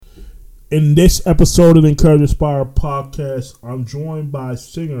In this episode of the Encourage Inspire podcast, I'm joined by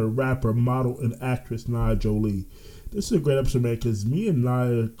singer, rapper, model, and actress Nya-Jolie. This is a great episode, man, because me and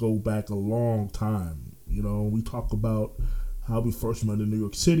Nya go back a long time. You know, we talk about how we first met in New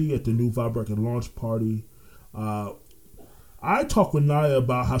York City at the New Vibe Record launch party. I talk with Nya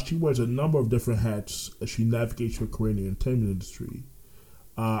about how she wears a number of different hats as she navigates her career in the entertainment industry.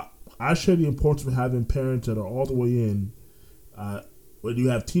 I share the importance of having parents that are all the way in when you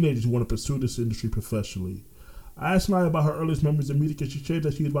have teenagers who want to pursue this industry professionally. I asked Nya about her earliest memories of music, and she shared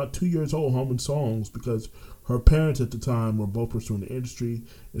that she was about 2 years old humming songs because her parents at the time were both pursuing the industry,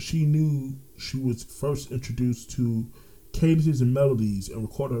 and she knew she was first introduced to cadences and melodies and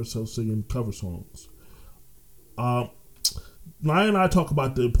recorded herself singing cover songs. Nya and I talk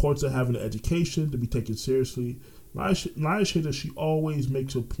about the importance of having an education to be taken seriously. Nya shared that she always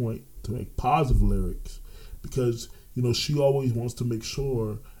makes a point to make positive lyrics because, you know, she always wants to make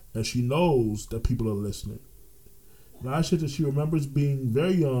sure and she knows that people are listening. Nya shared that she remembers being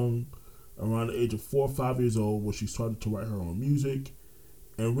very young, around the age of 4 or 5 years old, when she started to write her own music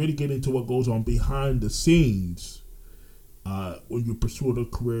and really get into what goes on behind the scenes when you pursue a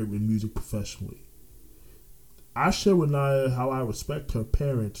career in music professionally. I share with Nya how I respect her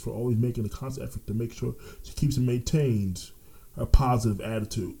parents for always making a constant effort to make sure she keeps and maintains her positive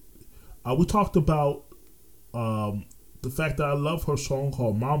attitude. We talked about the fact that I love her song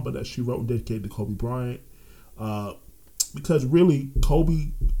called Mamba that she wrote and dedicated to Kobe Bryant. Because really,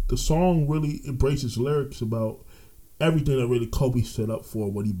 Kobe, the song really embraces lyrics about everything that really Kobe set up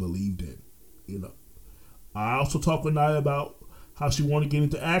for, what he believed in, you know. I also talked with Nya about how she wanted to get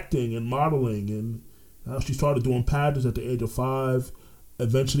into acting and modeling and how she started doing pageants at the age of 5,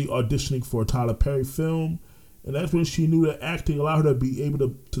 eventually auditioning for a Tyler Perry film. And that's when she knew that acting allowed her to be able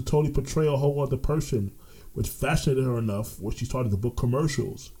to totally portray a whole other person, which fascinated her enough where she started to book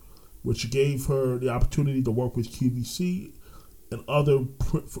commercials, which gave her the opportunity to work with QVC and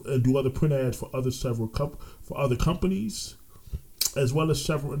do other print ads for other companies, as well as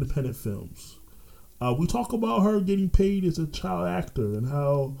several independent films. We talk about her getting paid as a child actor and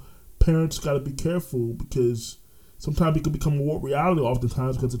how parents got to be careful because sometimes it can become a reality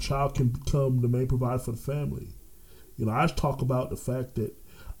oftentimes because the child can become the main provider for the family. You know, I talk about the fact that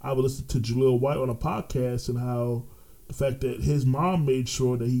I would listen to Jaleel White on a podcast and how the fact that his mom made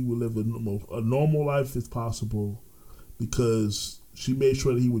sure that he would live a normal life as possible because she made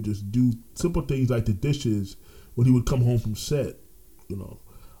sure that he would just do simple things like the dishes when he would come home from set, you know.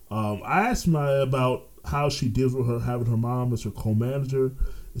 I asked Nya about how she deals with having her mom as her co-manager,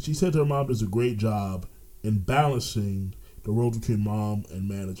 and she said her mom does a great job in balancing the roles between mom and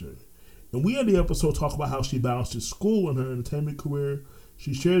manager. And we end the episode talk about how she balances school and her entertainment career.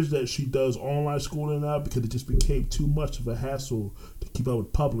 She shares that she does online schooling now because it just became too much of a hassle to keep up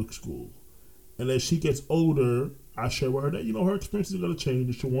with public school. And as she gets older, I share with her that, you know, her experiences are going to change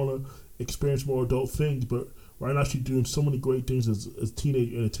and she'll want to experience more adult things. But right now she's doing so many great things as a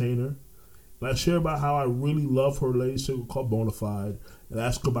teenage entertainer. And I share about how I really love her latest single called Bonafide and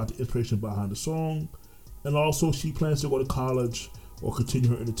ask her about the inspiration behind the song. And also she plans to go to college or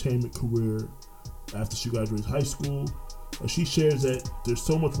continue her entertainment career after she graduates high school. And she shares that there's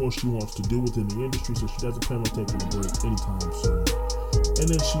so much more she wants to do within the industry, so she doesn't plan on taking a break anytime soon. And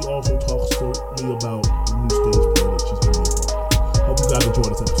then she also talks to me about the new stage play that she's going to be a part of. Hope you guys enjoy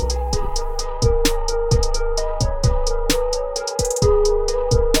this episode.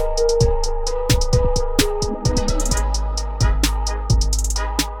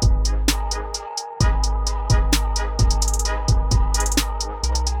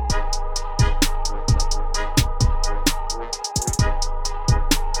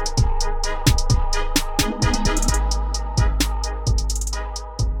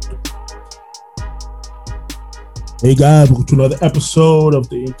 Hey guys, welcome to another episode of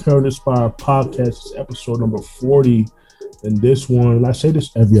the Encourage Inspire podcast. It's episode number 40. And this one, I say this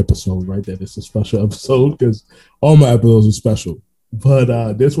every episode, right? That it's a special episode because all my episodes are special.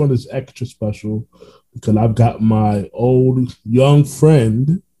 But this one is extra special because I've got my old young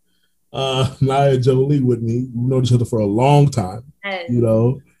friend, Nya-Jolie, with me. We've known each other for a long time, you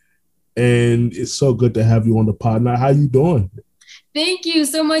know, and it's so good to have you on the pod. Now, how you doing? Thank you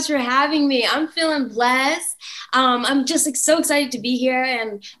so much for having me. I'm feeling blessed. I'm just so excited to be here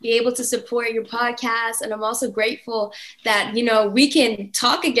and be able to support your podcast. And I'm also grateful that, you know, we can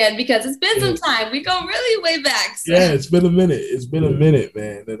talk again because it's been some time. We go really way back. So. Yeah, it's been a minute. It's been a minute,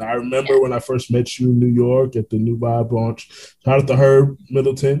 man. And I remember when I first met you in New York at the New Vibe launch. Shout out to Herb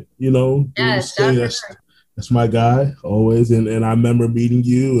Middleton, you know. Yes, that's my guy always. And I remember meeting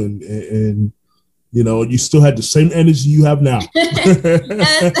you and You know, you still had the same energy you have now. So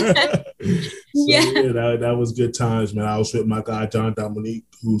Yeah. yeah, that was good times, man. I was with my guy John Dominique,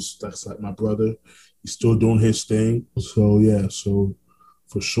 that's like my brother. He's still doing his thing. So yeah, so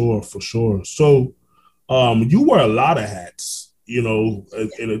for sure, for sure. So you wear a lot of hats, you know,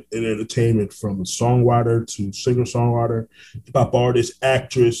 in entertainment, from a songwriter to singer songwriter, hip hop artist,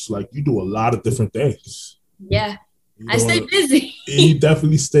 actress. Like, you do a lot of different things. Yeah. You I know, stay busy. you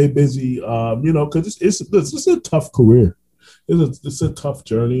definitely stay busy. You know, because it's a tough career. It's a tough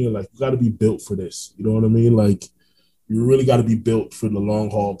journey, and like, you got to be built for this. You know what I mean? Like, you really got to be built for the long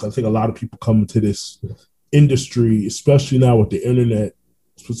haul. Cause I think a lot of people come into this industry, especially now with the internet,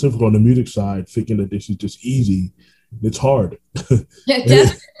 specifically on the music side, thinking that this is just easy. It's hard. Yeah,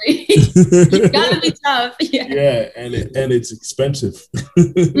 definitely. It's gotta be tough. Yeah. Yeah, and it's expensive.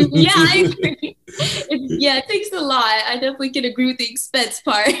 Yeah, I agree. Yeah, it takes a lot. I definitely can agree with the expense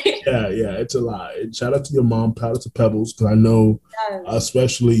part. Yeah, it's a lot. And shout out to your mom, shout out to Pebbles, because I know,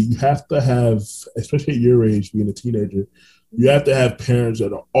 especially, you have to have, especially at your age, being a teenager, you have to have parents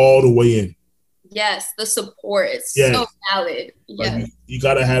that are all the way in. Yes, the support is Yeah, so valid. like, Yes. you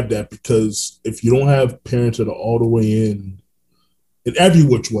got to have that, because if you don't have parents that are all the way in every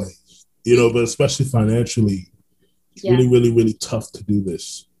which way, you know, but especially financially, it's Yeah. really, really, really tough to do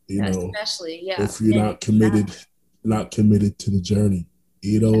this. You know, Especially, yeah. if you're not committed to the journey.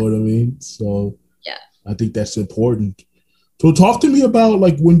 You know what I mean? So Yeah. I think that's important. So talk to me about,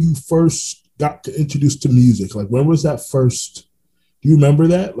 like, when you first got introduced to music. Like, when was that first? Do you remember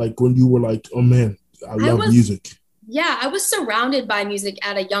that? Like, when you were like, oh man, I love music. Yeah, I was surrounded by music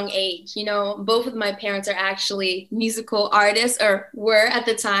at a young age. You know, both of my parents are actually musical artists, or were at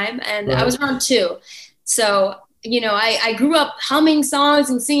the time, and Right. I was around two. So, you know, I grew up humming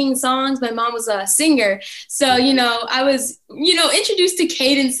songs and singing songs. My mom was a singer. So, you know, I was, you know, introduced to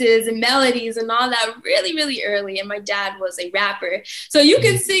cadences and melodies and all that really, really early. And my dad was a rapper. So you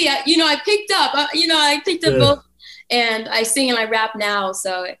can see, you know, I picked up both, and I sing and I rap now.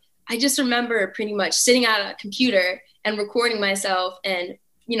 So I just remember pretty much sitting at a computer and recording myself and,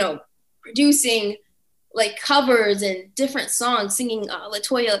 you know, producing like covers and different songs, singing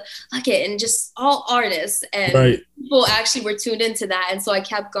Latoya Luckett and just all artists. And people actually were tuned into that. And so I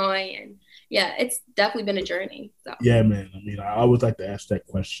kept going. And yeah, it's definitely been a journey. So. Yeah, man. I mean, I always like to ask that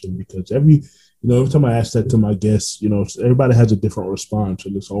question, because every time I ask that to my guests, you know, everybody has a different response.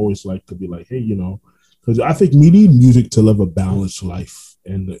 And it's always like to be like, hey, you know, because I think we need music to live a balanced life.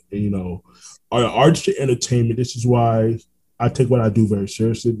 And, you know, our arts to entertainment, this is why I take what I do very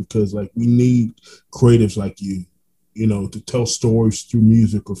seriously, because, like, we need creatives like you know, to tell stories through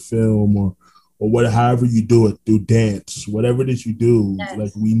music or film or whatever, however you do it, through dance, whatever it is you do. Yes.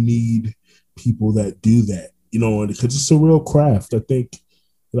 Like, we need people that do that, you know, because it's a real craft. I think,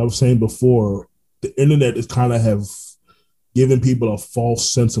 that I was saying before, the internet is kind of have giving people a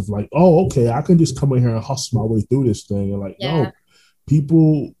false sense of like, oh, okay, I can just come in here and hustle my way through this thing. And like, no,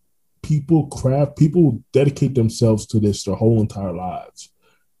 people dedicate themselves to this their whole entire lives.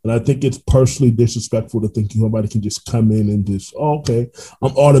 And I think it's personally disrespectful to think somebody can just come in and just, oh, okay,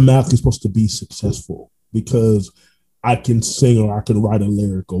 I'm automatically supposed to be successful because I can sing or I can write a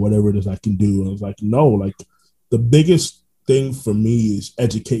lyric or whatever it is I can do. And it's like, no, like, the biggest thing for me is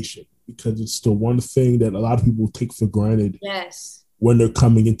education, because it's the one thing that a lot of people take for granted. Yes. When they're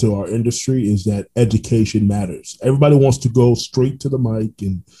coming into our industry, is that education matters. Everybody wants to go straight to the mic,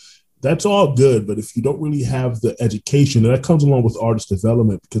 and that's all good. But if you don't really have the education, and that comes along with artist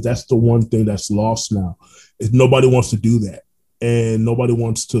development, because that's the one thing that's lost now, is nobody wants to do that. And nobody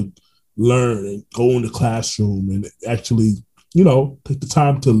wants to learn and go in the classroom and actually, you know, take the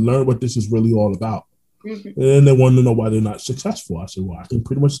time to learn what this is really all about. Mm-hmm. And then they want to know why they're not successful. I said, well, I can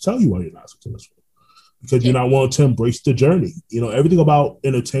pretty much tell you why you're not successful. Because you're not willing to embrace the journey. You know, everything about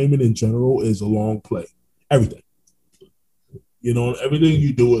entertainment in general is a long play. Everything. You know, everything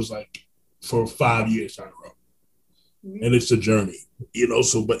you do is like for 5 years in a row. Mm-hmm. And it's a journey. You know,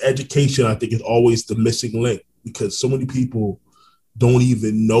 so, but education, I think, is always the missing link, because so many people don't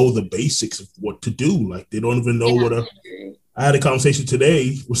even know the basics of what to do. Like, they don't even know I had a conversation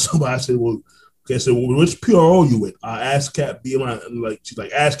today with somebody. I said, well, which PRO you with? ASCAP, BMI, and like, she's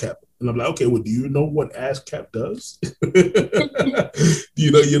like, ASCAP. And I'm like, okay, well, do you know what ASCAP does?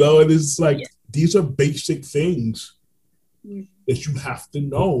 you know, and it's like, these are basic things that you have to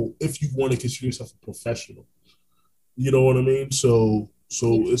know if you want to consider yourself a professional. You know what I mean? So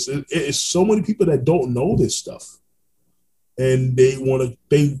it's so many people that don't know this stuff. And they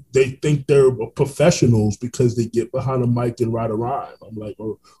think they're professionals because they get behind a mic and write a rhyme. I'm like,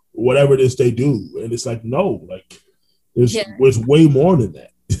 or whatever it is they do. And it's like, no, like, there's way more than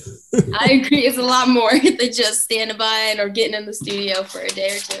that. I agree. It's a lot more than just standing by or getting in the studio for a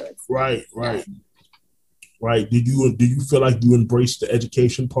day or two. Right. Right. Did you feel like you embraced the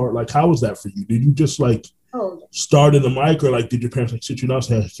education part? Like, how was that for you? Did you just like start in the mic, or like did your parents like sit you down and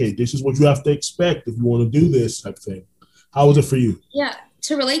say, "Okay, this is what you have to expect if you want to do this," type of thing? How was it for you? Yeah,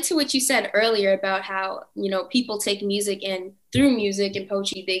 to relate to what you said earlier about how, people take music, and through music and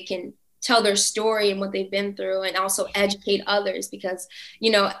poetry, they can tell their story and what they've been through, and also educate others, because,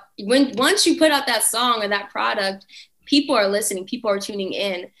 once you put out that song or that product, people are listening, people are tuning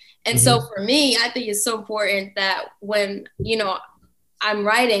in. And so for me, I think it's so important that when, I'm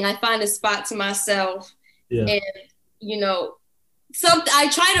writing, I find a spot to myself. Yeah. And, I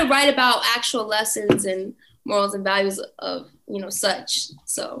try to write about actual lessons and morals and values of, such.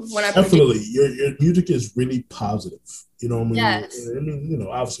 So when I definitely your music is really positive. You know what I mean? Yes. I mean,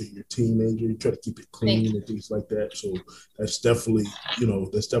 obviously you're a teenager, you try to keep it clean and things like that. So that's definitely,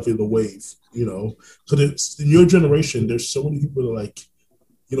 the wave, because it's in your generation, there's so many people that are like,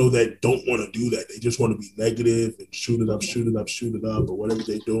 that don't want to do that. They just want to be negative and shoot it up, or whatever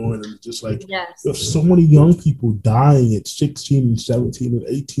they're doing. And it's just like, there's so many young people dying at 16 and 17 and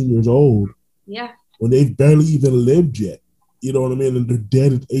 18 years old. Yeah. When they've barely even lived yet. You know what I mean? And they're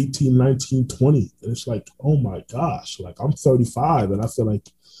dead at 18, 19, 20. And it's like, oh my gosh, like I'm 35 and I feel like,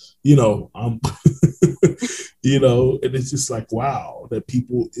 I'm, and it's just like, wow, that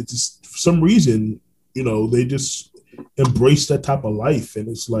people, it's just, for some reason, they just embrace that type of life. And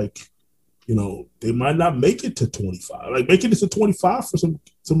it's like, they might not make it to 25. Like making it to 25 for some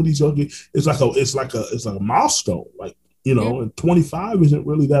of these young kids, it's like a milestone. Like, and 25 isn't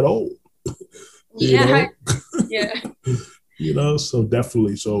really that old. Yeah. So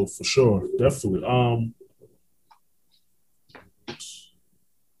definitely. So for sure, definitely.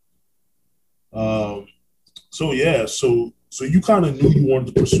 So yeah. So you kind of knew you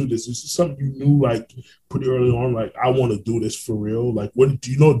wanted to pursue this. This is something you knew like pretty early on. Like I want to do this for real. Like what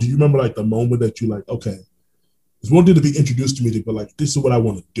do you know? Do you remember like the moment that you like? Okay, it's one thing to be introduced to music, but like this is what I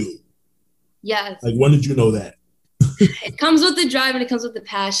want to do. Yes. Like when did you know that? It comes with the drive and it comes with the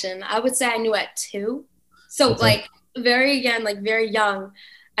passion. I would say I knew at 2. So like very young.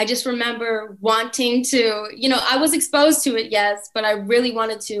 I just remember wanting to, I was exposed to it, yes, but I really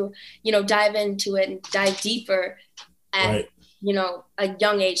wanted to, dive into it and dive deeper at, a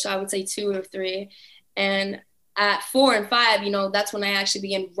young age. So I would say 2 or 3. And at 4 and 5, that's when I actually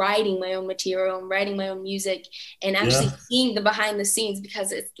began writing my own material and writing my own music and actually seeing the behind the scenes,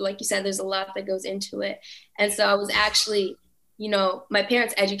 because it's like you said, there's a lot that goes into it. And so I was actually, my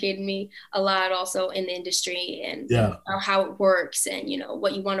parents educated me a lot also in the industry and how it works and,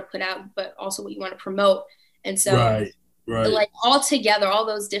 what you want to put out, but also what you want to promote. And so like all together, all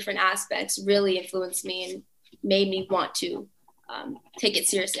those different aspects really influenced me and made me want to take it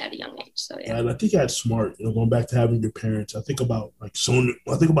seriously at a young age. So and I think that's smart. Going back to having your parents, I think about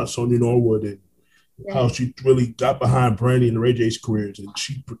Sonya Norwood and how she really got behind Brandy and Ray J's careers, and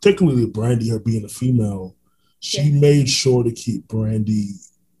she particularly Brandy, her being a female, she made sure to keep Brandy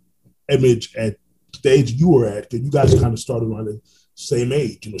image at the age you were at, because you guys kind of started around the same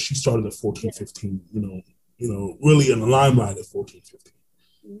age. She started at 14, 15. Really in the limelight at 14,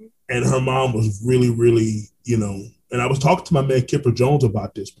 15. And her mom was really, really, and I was talking to my man Kipper Jones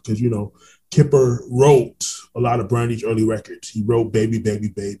about this because, Kipper wrote a lot of Brandy's early records. He wrote Baby, Baby,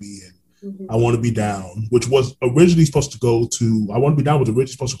 Baby, and I Want to Be Down, which was originally supposed to go to, I Want to Be Down was originally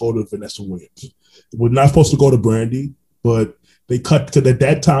supposed to go to Vanessa Williams. It was not supposed to go to Brandy, but they cut, because at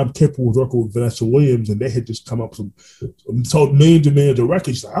that time, Kipper was working with Vanessa Williams, and they had just come up with sold millions and millions of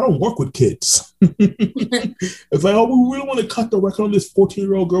records. Like, I don't work with kids. It's like, oh, we really want to cut the record on this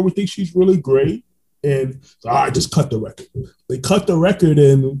 14-year-old girl. We think she's really great. And so I just cut the record. They cut the record,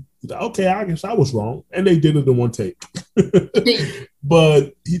 and okay, I guess I was wrong. And they did it in one take.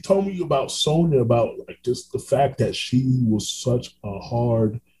 But he told me about Sonya, about like just the fact that she was such a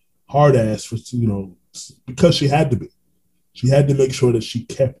hard ass for, because she had to be. She had to make sure that she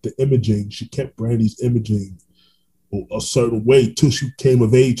kept the imaging. She kept Brandy's imaging a certain way till she came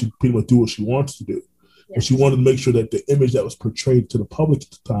of age and pretty much do what she wants to do. And she wanted to make sure that the image that was portrayed to the public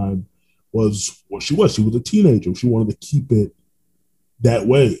at the time was what she was. She was a teenager. She wanted to keep it that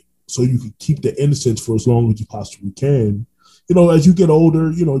way so you could keep the innocence for as long as you possibly can. As you get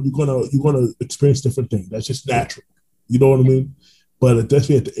older, you're gonna experience different things. That's just natural. You know what I mean? But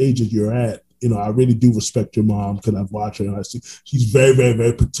especially at the age that you're at, I really do respect your mom, because I've watched her and I see she's very, very,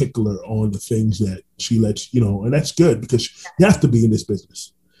 very particular on the things that she lets, and that's good, because you have to be in this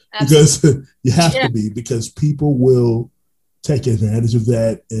business. Absolutely. Because you have to be, because people will take advantage of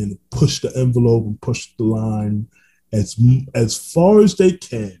that and push the envelope and push the line. as far as they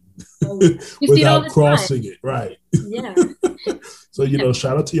can You see it all without the time. crossing it, right? Yeah. So,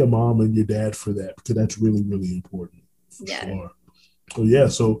 shout out to your mom and your dad for that, because that's really, really important for Yeah. sure.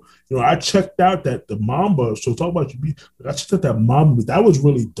 So yeah, I checked out the Mamba. So talk about I checked out that Mamba. That was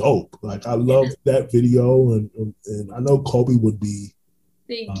really dope. Like I loved that video, and I know Kobe would be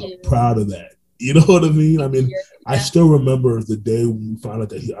Thank you. proud of that. You know what I mean? I mean, Yeah. I still remember the day when we found out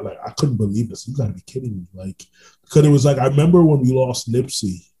that I couldn't believe this. You gotta be kidding me! Like, because it was like I remember when we lost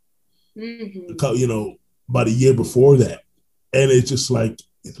Nipsey, about a year before that, and it's just like,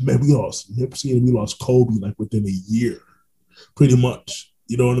 man, we lost Nipsey and we lost Kobe like within a year, pretty much.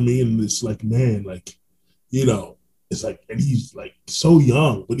 You know what I mean? And it's like, man, like, it's like, and he's like so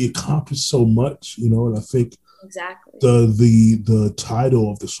young, but he accomplished so much, and I think exactly the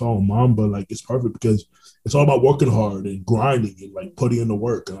title of the song Mamba, like, it's perfect because it's all about working hard and grinding and like putting in the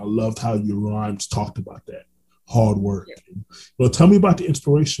work. And I loved how your rhymes talked about that hard work. Tell me about the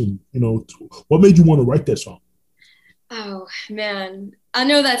inspiration. What made you want to write that song? Oh man, I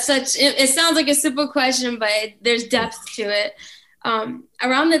know that's it sounds like a simple question, but there's depth to it.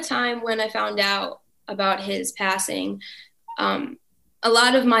 Around the time when I found out about his passing, a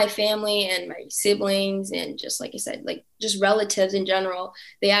lot of my family and my siblings and just like I said, like just relatives in general,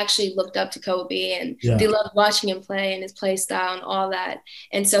 they actually looked up to Kobe and they loved watching him play and his play style and all that.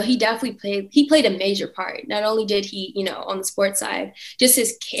 And so he definitely played a major part. Not only did he, on the sports side, just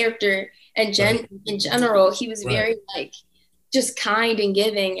his character and in general, he was very like just kind and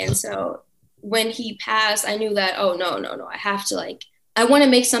giving. And so when he passed, I knew that, oh no, I have to I want to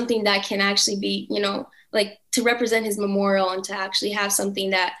make something that can actually be, like to represent his memorial and to actually have something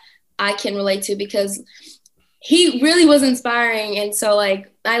that I can relate to, because he really was inspiring. And so I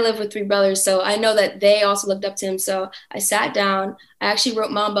live with 3 brothers, so I know that they also looked up to him. So I sat down, I actually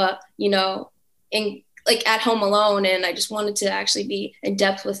wrote Mamba, in at home alone. And I just wanted to actually be in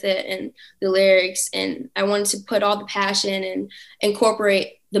depth with it and the lyrics. And I wanted to put all the passion and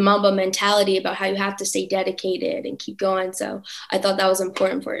incorporate the Mamba mentality about how you have to stay dedicated and keep going. So I thought that was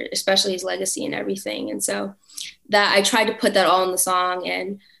important for especially his legacy and everything. And so that I tried to put that all in the song.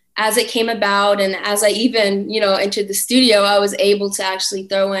 And as it came about and as I even, entered the studio, I was able to actually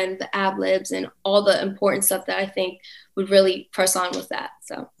throw in the ad libs and all the important stuff that I think would really press on with that.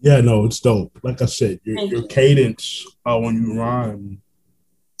 So yeah, no, it's dope. Like I said, your cadence when you rhyme,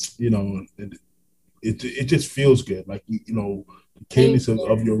 it just feels good. Like the cadence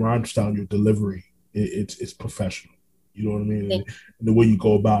of your rhyme style, your delivery, it's professional. You know what I mean? And the way you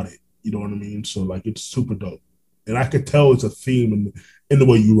go about it, you know what I mean? So it's super dope. And I could tell it's a theme in the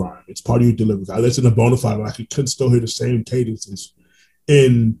way you rhyme. It's part of your delivery. I listened to Bonafide, and I could still hear the same cadences.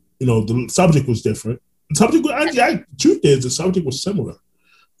 And the subject was different. The subject, truth is, the subject was similar.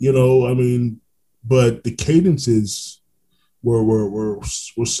 But the cadences were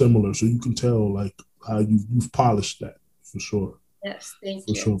similar. So you can tell how you've polished that for sure. Yes, thank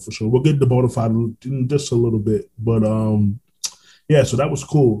you. For sure. We'll get to Bonafide in just a little bit, but yeah. So that was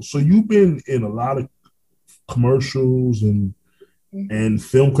cool. So you've been in a lot of commercials and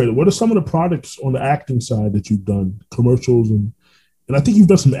film credit. What are some of the products on the acting side that you've done? Commercials and I think you've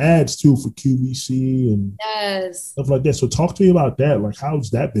done some ads too for QVC and stuff like that. So talk to me about that. Like,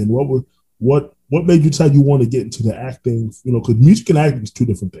 how's that been? What made you decide you want to get into the acting? Because music and acting is 2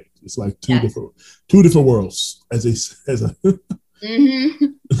 different things. It's like two different worlds, as a.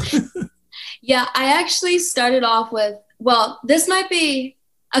 Yeah, I actually started off with. Well, this might be.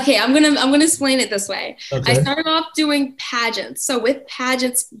 Okay, I'm gonna explain it this way. Okay. I started off doing pageants. So with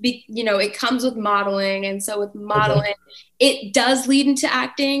pageants, it comes with modeling, and so with modeling, it does lead into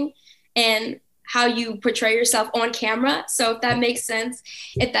acting and how you portray yourself on camera. So if that makes sense,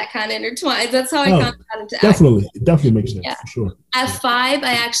 if that kind of intertwines, that's how I kind of got into acting. It definitely makes sense, for sure. At 5,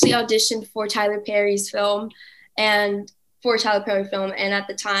 I actually auditioned for Tyler Perry's film, and at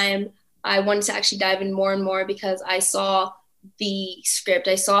the time, I wanted to actually dive in more and more because I saw the script.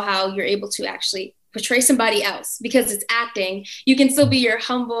 I saw how you're able to actually portray somebody else, because it's acting. You can still be your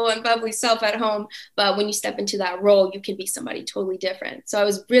humble and bubbly self at home, but when you step into that role, you can be somebody totally different. So I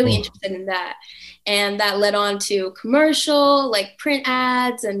was really interested in that. And that led on to commercial, print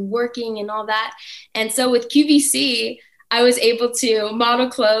ads and working and all that. And so with QVC, I was able to model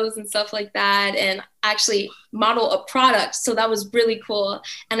clothes and stuff like that, and actually model a product. So that was really cool.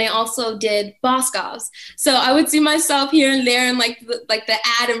 And I also did Boscovs. So I would see myself here and there in the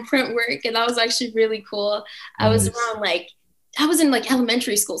ad and print work. And that was actually really cool. I was around I was in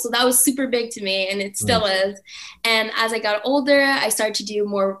elementary school. So that was super big to me, and it still is. And as I got older, I started to do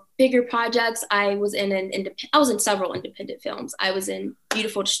more bigger projects. I was in several independent films. I was in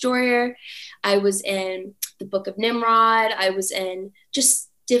Beautiful Destroyer. I was in the Book of Nimrod. I was in just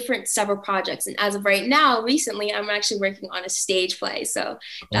different several projects. And as of right now, recently, I'm actually working on a stage play. So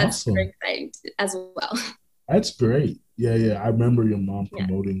that's Awesome. very exciting as well. That's great. Yeah. I remember your mom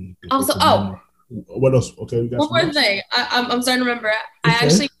promoting. Yeah. Also, what else? Okay, we got one more thing. I'm starting to remember. I Okay.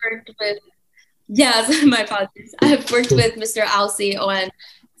 actually worked with, yes, my apologies. I've worked with Mr. Alcee on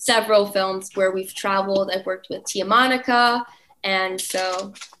several films where we've traveled. I've worked with Tia Monica, and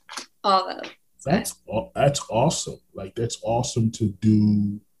so all of that's awesome. Like, that's awesome to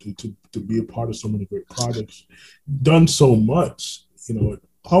do, to be a part of so many great projects. Done so much,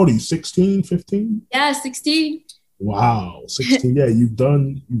 how old are you? 16, 15? Yeah, 16. Wow, 16. Yeah, you've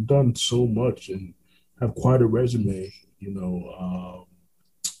done so much and have quite a resume.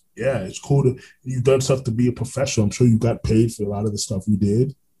 Yeah, it's cool you've done stuff to be a professional. I'm sure you got paid for a lot of the stuff you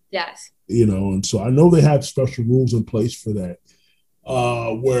did. Yes. And so I know they have special rules in place for that.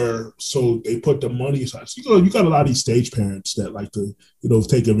 Where so they put the money aside. So, you got a lot of these stage parents that like to,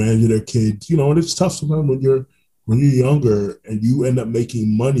 take advantage of their kids. And it's tough sometimes when you're younger and you end up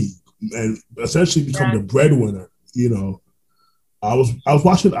making money and essentially become the breadwinner. I was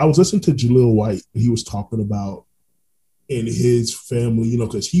listening to Jaleel White, and he was talking about in his family,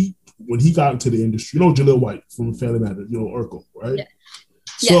 because when he got into the industry, Jaleel White from Family Matters, Urkel, right? Yeah.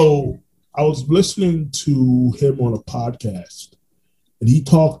 So I was listening to him on a podcast, and he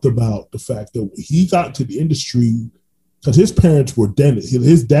talked about the fact that he got into the industry because his parents were dentists.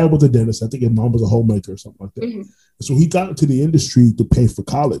 His dad was a dentist. I think his mom was a homemaker or something like that. Mm-hmm. So he got into the industry to pay for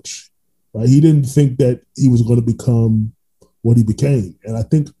college. Right? He didn't think that he was going to become what he became. And I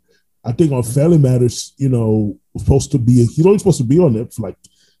think on Family Matters, he's only supposed to be on it for like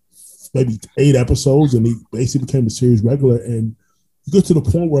maybe 8 episodes, and he basically became a series regular. And you get to the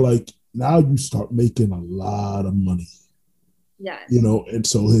point where like now you start making a lot of money. Yeah. And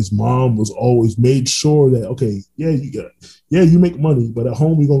so his mom was always made sure that, okay, you make money, but at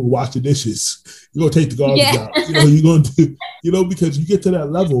home you're gonna wash the dishes, you're gonna take the garbage out, you're gonna do, because you get to that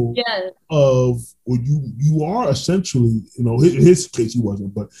level of where you are essentially, in his case he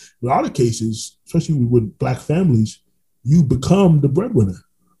wasn't, but in a lot of cases, especially with Black families, you become the breadwinner.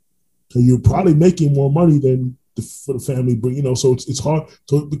 So you're probably making more money than for the family, but so it's hard.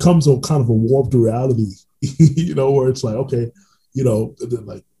 So it becomes a kind of a warped reality, where it's like, okay.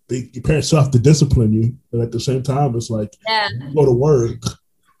 Like your parents still have to discipline you, but at the same time, it's like you go to work.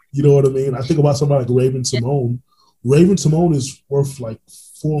 You know what I mean? I think about somebody like Raven Simone. Raven Simone is worth like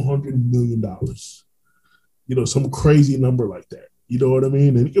 $400 million. Some crazy number like that. You know what I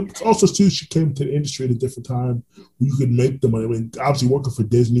mean? And it's also too, she came to the industry at a different time where you could make the money. I mean, obviously working for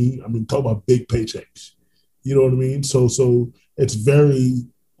Disney. I mean, talk about big paychecks. You know what I mean? So it's very.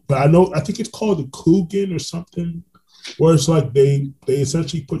 But I think it's called the Coogan or something. Where it's like they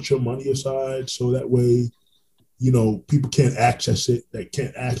essentially put your money aside so that way, people can't access it. They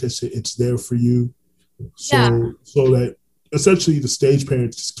can't access it. It's there for you. So that essentially the stage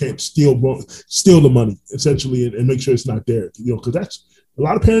parents can't steal the money essentially and make sure it's not there. Because that's a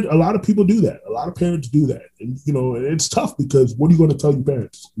lot of people do that. A lot of parents do that, and and it's tough because what are you going to tell your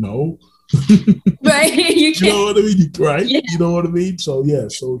parents? No. Right. You know what I mean? Right. Yeah. You know what I mean? So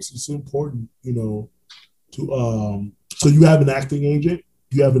so it's important, so you have an acting agent?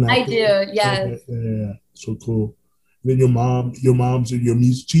 You have an acting agent? I do, yes. Okay. Yeah, so cool. And then your mom's your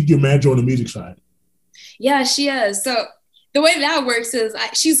music. She's your manager on the music side. Yeah, she is. So the way that works is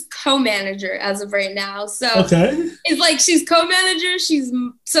she's co-manager as of right now. So it's like she's co-manager. She's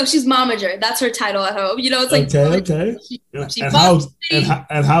momager. That's her title at home. It's like okay.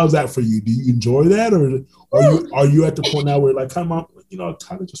 And how's that for you? Do you enjoy that, or are you at the point now where like, come on, I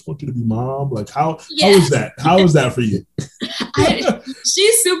kind of just want you to be mom? Like, how is that? How is that for you?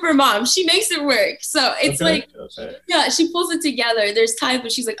 She's super mom. She makes it work. So it's she pulls it together. There's times when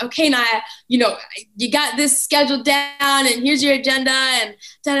she's like, okay, Nya, you got this scheduled down and here's your agenda and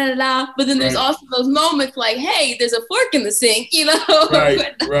da-da-da-da. But then there's also those moments like, hey, there's a fork in the sink,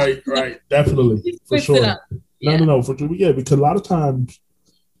 Right. Definitely. For sure. No, for sure. Yeah, because a lot of times,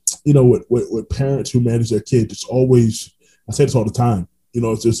 with parents who manage their kids, it's always, I say this all the time,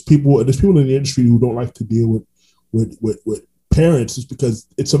 there's people in the industry who don't like to deal with parents just because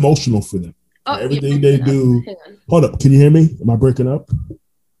it's emotional for them. Everything they do. Hold up. Can you hear me? Am I breaking up?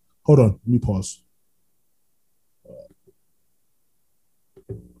 Hold on. Let me pause.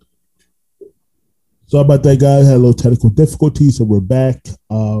 Sorry about that, guys. Had a little technical difficulty, so we're back.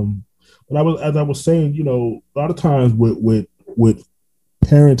 But as I was saying, a lot of times with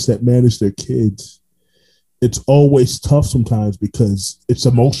parents that manage their kids, it's always tough sometimes because it's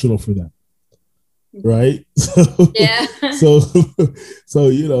emotional for them, right? Yeah. So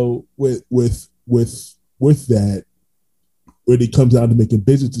with with that, when it comes down to making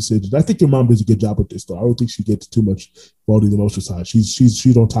business decisions, I think your mom does a good job with this, though. I don't think she gets too much involved in the emotional side.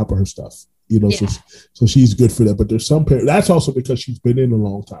 She's on top of her stuff, so she's good for that. But there's some parents. That's also because she's been in a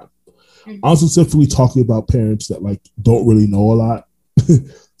long time. I'm specifically talking about parents that like don't really know a lot.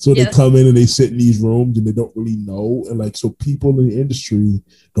 So they come in and they sit in these rooms and they don't really know. And like, so people in the industry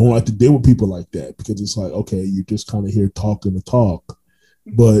don't like to deal with people like that because it's like, okay, you're just kind of here talking to talk.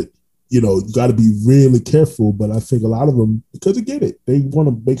 But, you got to be really careful. But I think a lot of them, because they get it, they want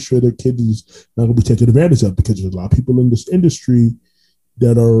to make sure their kid is not going to be taken advantage of, because there's a lot of people in this industry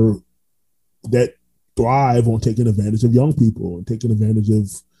that thrive on taking advantage of young people and taking advantage of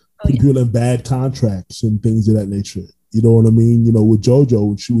people in bad contracts and things of that nature. You know what I mean? With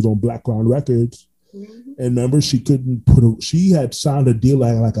JoJo, she was on Blackground Records, and remember, she had signed a deal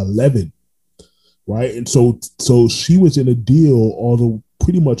at like 11, right? And so she was in a deal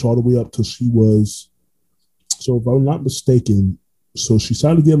pretty much all the way up till she was, so if I'm not mistaken, so she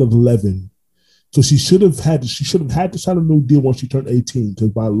signed a deal at 11. So she should have had to sign a new deal once she turned 18, because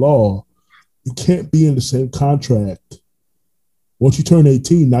by law, you can't be in the same contract. Once you turn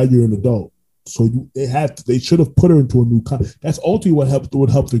 18, now you're an adult. So they should have put her into a new contract. That's ultimately what would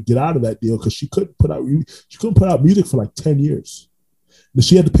help her get out of that deal, because she couldn't put out music for like 10 years. But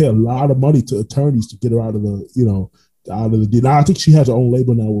she had to pay a lot of money to attorneys to get her out of the deal. Now I think she has her own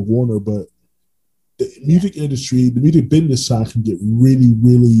label now with Warner, but the music industry, the music business side can get really,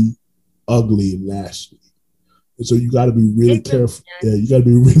 really ugly and nasty. And so you got to be really careful. Yeah, you got to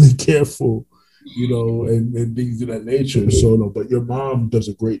be really careful. And things of that nature. So, no, but your mom does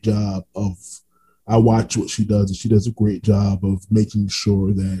a great job I watch what she does, and she does a great job of making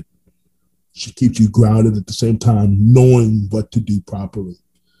sure that she keeps you grounded at the same time, knowing what to do properly.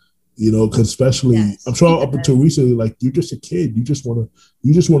 Because especially, I'm sure up until recently, like, you're just a kid. You just want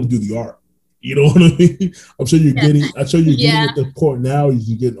to do the art. You know what I mean? I'm sure you're getting at the point now as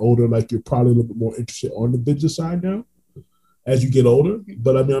you're getting older, like you're probably a little bit more interested on the business side now as you get older.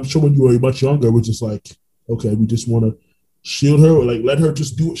 But I mean, I'm sure when you were much younger, we're just like, okay, we just want to shield her, or like let her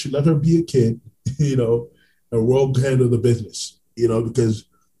just do it. Let her be a kid, and we'll handle the business, because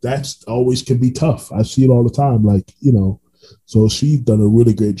that's always can be tough. I see it all the time, like, so she's done a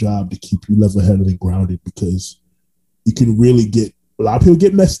really great job to keep you level-headed and grounded, because you can really get, a lot of people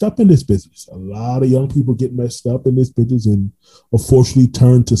get messed up in this business. A lot of young people get messed up in this business and unfortunately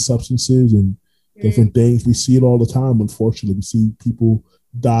turn to substances and different things. We see it all the time. Unfortunately, we see people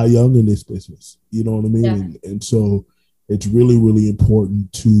die young in this business. You know what I mean? Yeah. And so it's really, really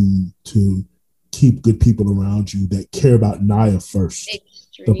important to keep good people around you that care about Nya first.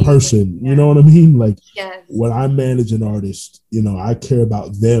 The person, you know what I mean? Like, when I manage an artist, I care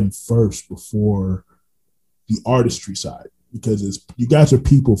about them first before the artistry side, because you guys are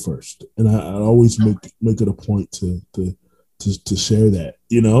people first, and I always make it a point to share that,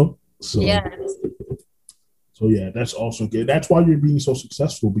 So, so yeah, that's also good. That's why you're being so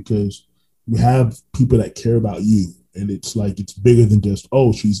successful, because you have people that care about you, and it's like, it's bigger than just,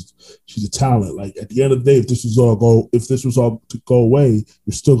 oh, she's a talent. Like, at the end of the day, if this was all to go away,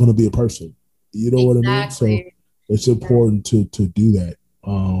 you're still going to be a person. You know what I mean? So it's important to do that.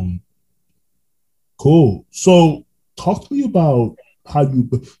 Cool. So talk to me about how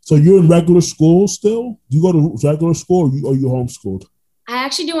so you're in regular school still? Do you go to regular school, or you homeschooled? I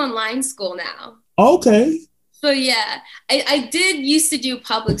actually do online school now. Okay. So yeah, I did used to do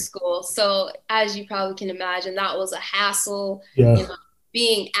public school. So as you probably can imagine, that was a hassle. Yeah.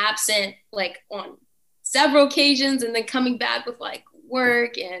 Being absent like on several occasions, and then coming back with like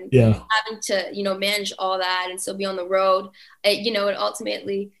work and having to, manage all that and still be on the road. It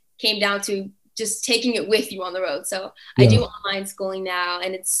ultimately came down to just taking it with you on the road. So I do online schooling now,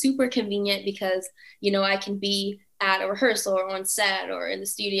 and it's super convenient because, I can be at a rehearsal or on set or in the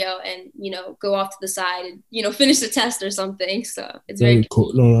studio and, go off to the side and, finish the test or something. So it's very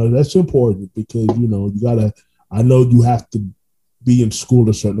cool. No, that's important, because, I know you have to be in school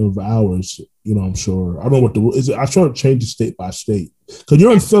a certain number of hours, I'm sure. I don't know what the rule is. I sure it changes state by state. Because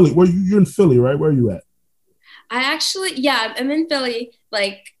you're in Philly. You're in Philly, right? Where are you at? I'm in Philly,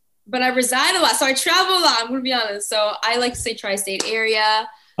 but I reside a lot. So I travel a lot, I'm going to be honest. So I like to say tri-state area.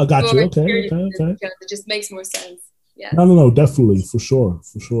 I got you. Okay. It just makes more sense. Yeah. No, definitely, for sure.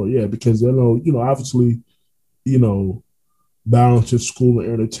 Yeah, because obviously, balance of school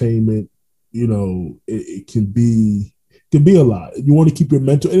and entertainment, it can be a lot. You want to keep your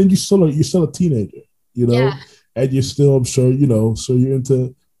mental, and then you're still a teenager, and you're still, I'm sure, so you're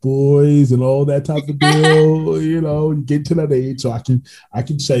into boys and all that type of deal, you get to that age, so I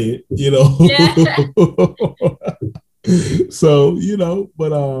can say it, Yeah. So,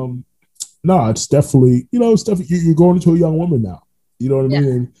 but No, it's definitely, it's definitely, you're going into a young woman now. You know what I Yeah. mean?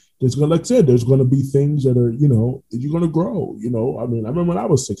 And there's going to, like I said, there's going to be things that are, you're going to grow. I mean, I remember when I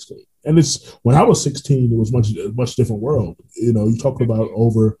was 16, and when I was 16, it was much different world. You talking about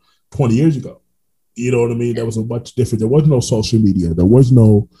over 20 years ago. You know what I mean? That was a much different. There was no social media. There was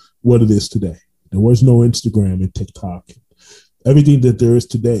no what it is today. There was no Instagram and TikTok, everything that there is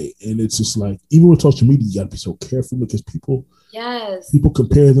today. And it's just like, even with social media, you got to be so careful because Yes. people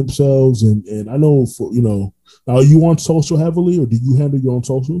compare themselves. And I know are you on social heavily, or do you handle your own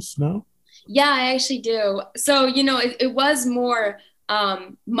socials now? Yeah, I actually do. So, it was more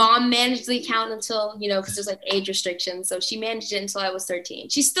mom managed the account until, because there's like age restrictions. So she managed it until I was 13.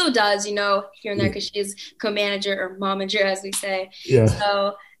 She still does, here and there, because she's co-manager or momager, as we say. Yeah.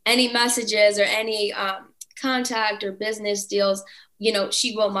 So any messages or any contact or business deals,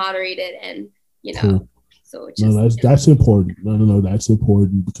 she will moderate it, and, Cool. so it No, just, that's important. No, that's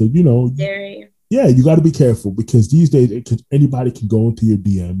important because very. yeah, you got to be careful because these days anybody can go into your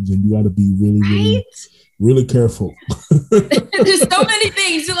DMs, and you got to be really, really, Right? really careful. There's so many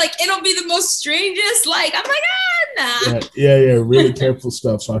things. You're like, it'll be the most strangest. Like, I'm like, nah. Yeah, really careful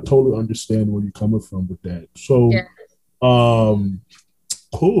stuff. So I totally understand where you're coming from with that. So, Yeah.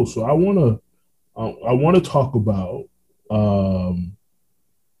 cool. So I wanna talk about um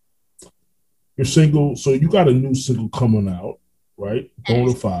your single. So you got a new single coming out, right?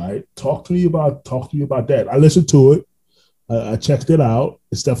 Bonafide. Talk to me about that. I listened to it. I checked it out.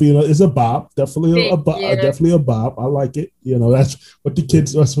 It's definitely it's a bop. Thank you. Definitely a bop. I like it. That's what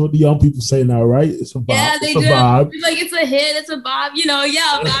the young people say now, right? It's a bop. Yeah, It's they a do. vibe. It's like it's a hit, it's a bob,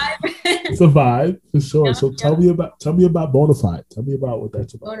 yeah, a vibe. It's a vibe for sure. Yeah, So yeah. tell me about Bonafide. Tell me about what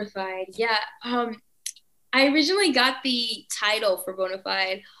that's about. Bonafide. Yeah. I originally got the title for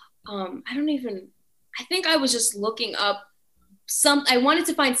Bonafide. I don't even I think I was just looking up I wanted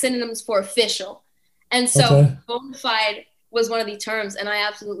to find synonyms for official. And so Okay. Bonafide was one of the terms, and I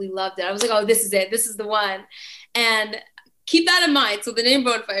absolutely loved it. I was like, oh, this is it. This is the one. And keep that in mind. So the name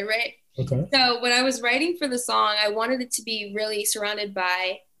Bonafide, right? Okay. So when I was writing for the song, I wanted it to be really surrounded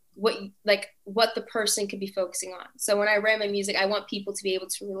by what the person could be focusing on. So when I write my music, I want people to be able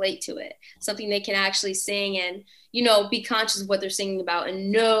to relate to it, something they can actually sing and, be conscious of what they're singing about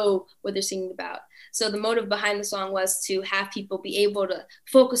and know what they're singing about. So the motive behind the song was to have people be able to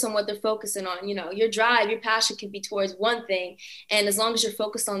focus on what they're focusing on. Your drive, your passion could be towards one thing. And as long as you're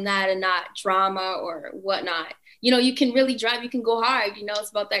focused on that and not drama or whatnot, you can really drive, you can go hard. It's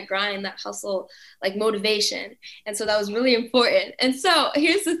about that grind, that hustle, like motivation. And so that was really important. And so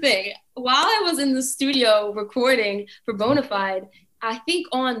here's the thing. While I was in the studio recording for Bonafide, I think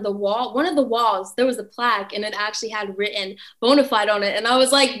on the wall, one of the walls, there was a plaque, and it actually had written Bonafide on it. And I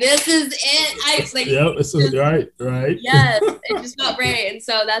was like, this is it. I like, Yeah, it's right. yes, it just felt right. And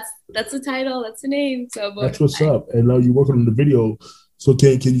so that's the title, that's the name. So That's what's Bonafide. up. And now you're working on the video. So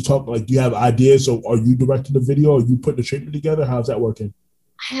can you talk, like, do you have ideas? So are you directing the video? Are you putting the treatment together? How's that working?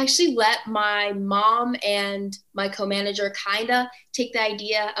 I actually let my mom and my co-manager kind of take the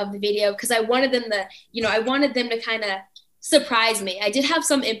idea of the video because I wanted them to kind of surprise me. I did have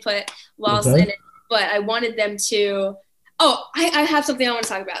some input whilst in Okay. it, but I wanted them to. Oh, I have something I want to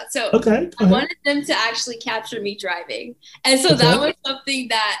talk about. So Okay. Go I ahead. wanted them to actually capture me driving, and so that Okay. was something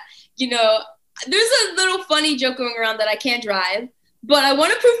that you know. There's a little funny joke going around that I can't drive, but I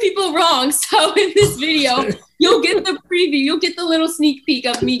want to prove people wrong. So in this video, you'll get the preview, you'll get the little sneak peek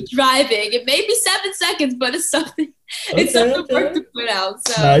of me driving. It may be 7 seconds, but it's something, it's Okay. something worth Okay. to put out.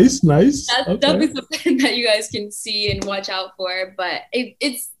 So Nice. that's Okay. definitely something that you guys can see and watch out for. But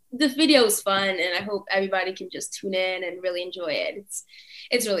it's the video is fun, and I hope everybody can just tune in and really enjoy it.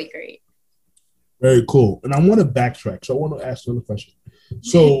 It's really great. Very cool. And I want to backtrack. So I want to ask another question.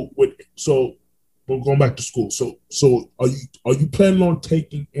 So we're going back to school. So are you planning on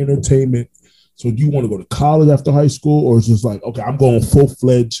taking entertainment? So do you want to go to college after high school, or is it just like, okay, I'm going full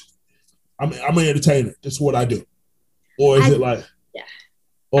fledged? I'm an entertainer. This is what I do. Or is I it like, Yeah.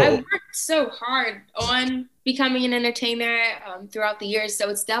 I oh, worked so hard on becoming an entertainer throughout the years, so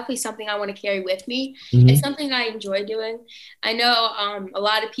it's definitely something I want to carry with me. It's mm-hmm. something I enjoy doing. I know a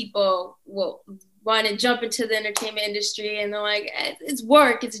lot of people will want to jump into the entertainment industry, and they're like, it's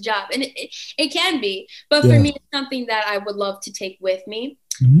work, it's a job, and it can be. But for Yeah. me, it's something that I would love to take with me.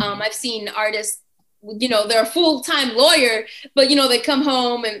 Mm-hmm. I've seen artists. They're a full-time lawyer, but they come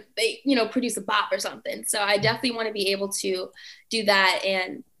home and they produce a bop or something. So I definitely want to be able to do that,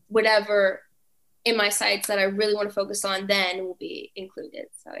 and whatever in my sites that I really want to focus on then will be included.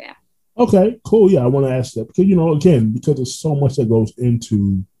 So yeah. Okay, cool. Yeah, I want to ask that because again, because there's so much that goes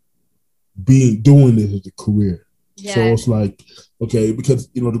into doing this as a career. So it's like, okay, because,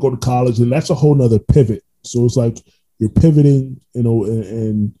 to go to college, and that's a whole nother pivot. So it's like you're pivoting,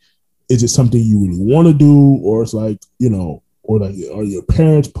 and is it something you really want to do, or it's like, or like, are your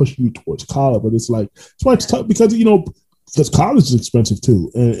parents pushing you towards college? But it's like, it's why it's tough because, because college is expensive too.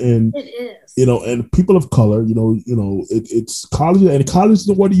 And it is. And people of color, it's college, and college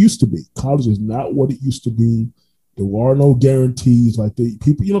isn't what it used to be. College is not what it used to be. There are no guarantees like the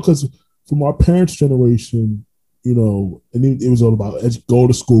people, because from our parents' generation, and it was all about go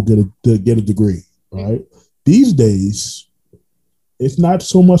to school, get a degree, right? These days, it's not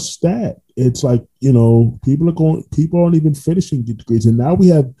so much that. It's like, people aren't even finishing the degrees. And now we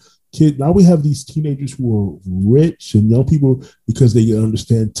have these teenagers who are rich and young people because they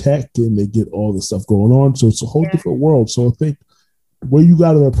understand tech and they get all this stuff going on. So it's a whole different world. So I think where you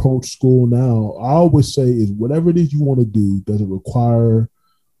got to approach school now, I always say, is whatever it is you want to do, does it require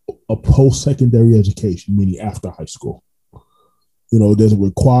a post-secondary education, meaning after high school? Does it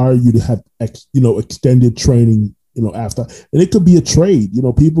require you to have extended training, after? And it could be a trade.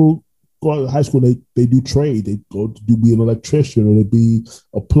 People go out of high school, they do trade. They go to be an electrician, or they be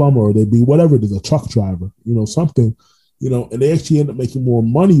a plumber, or they be whatever it is, a truck driver, something, and they actually end up making more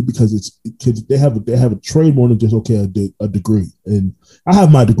money because they have a trade more than just, okay, a degree. And I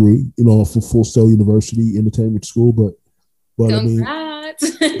have my degree, for Full Sail University Entertainment School, but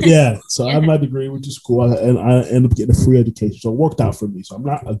Congrats. yeah, so I have my degree, which is cool, and I end up getting a free education. So it worked out for me. So I'm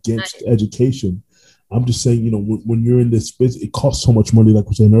not against education. I'm just saying, when you're in this business, it costs so much money, like we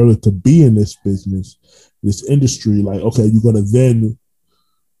were saying earlier, to be in this business, this industry. Like, okay, you're going to then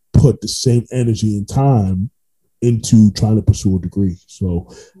put the same energy and time into trying to pursue a degree. So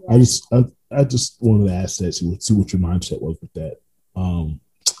I just wanted to ask that, see what your mindset was with that.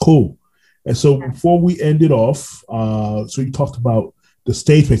 Cool. And so before we end it off, so you talked about the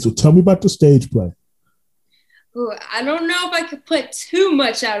stage play. So tell me about the stage play. Ooh, I don't know if I could put too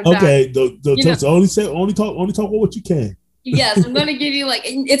much out about it. Okay, only talk about what you can. Yes, I'm going to give you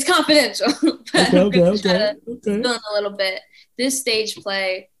it's confidential, but I'm going to try to fill in a little bit. This stage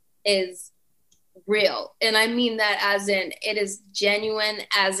play is real, and I mean that as in it is genuine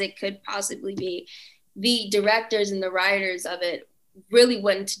as it could possibly be. The directors and the writers of it really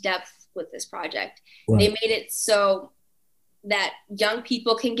went into depth with this project. Right. They made it so that young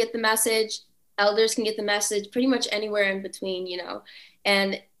people can get the message, elders can get the message, pretty much anywhere in between,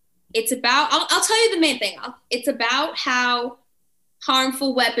 and it's about, I'll tell you the main thing. It's about how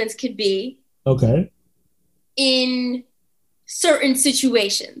harmful weapons could be. Okay. In certain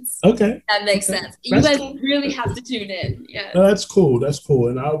situations. Okay. That makes sense. You guys really have to tune in. Yeah. No, that's cool. That's cool.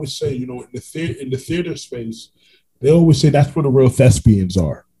 And I always say, in the theater space, they always say that's where the real thespians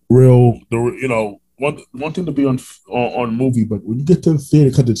are. One thing to be on movie, but when you get to the theater,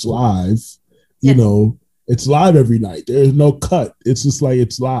 because it's live, it's live every night. There's no cut. It's just like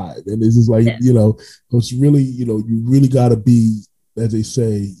it's live, and it's just like it's really you really gotta be, as they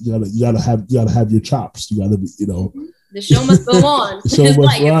say, you gotta have your chops. You gotta be the show must go on. The show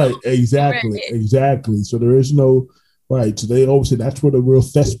must right, exactly. So there is no right. So they always say that's where the real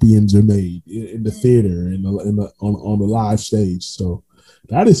thespians are made, in the theater and on the live stage. So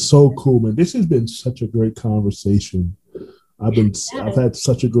that is so cool, man. This has been such a great conversation. I've had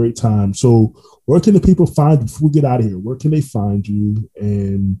such a great time. So where can the people find you before we get out of here? Where can they find you,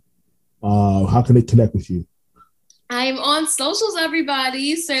 and how can they connect with you? I'm on socials,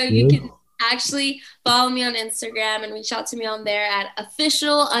 everybody. So you can actually follow me on Instagram and reach out to me on there at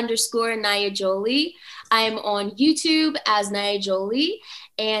official_Nya-Jolie. I am on YouTube as Nya-Jolie,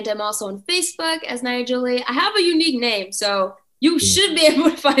 and I'm also on Facebook as Nya-Jolie. I have a unique name, so you should be able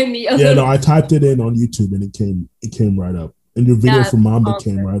to find me. I typed it in on YouTube and it came right up. And your video from Mamba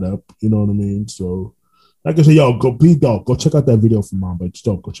came right up. You know what I mean? So, like I said, go check out that video from Mamba. Just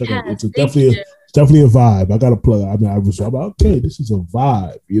go check it out. It's definitely a vibe. I got to plug. I mean, I was like, okay, this is a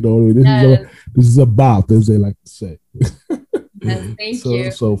vibe. You know what I mean? This is a bop, as they like to say. Thank you.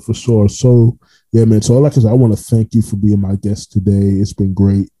 So for sure. So yeah, man. So like I said, I want to thank you for being my guest today. It's been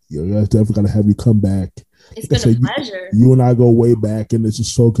great. I definitely got to have you come back. It's been a pleasure. You and I go way back, and it's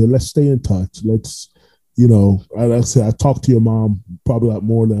just so good. Let's stay in touch. Let's. Like I said, I talked to your mom probably a lot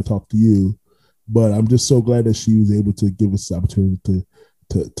more than I talked to you, but I'm just so glad that she was able to give us the opportunity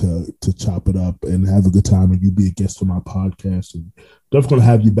to chop it up and have a good time, and you be a guest on my podcast. And definitely going to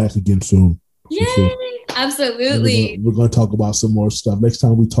have you back again soon. Yay! Sure. Absolutely. We're going to talk about some more stuff. Next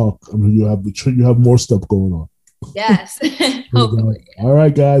time we talk, you have more stuff going on. Yes. Hopefully. All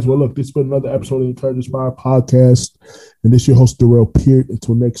right, guys. Well, look, this has been another episode of the Encourage Inspire podcast, and this is your host, Darrell Peart.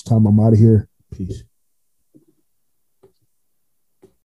 Until next time, I'm out of here. Peace.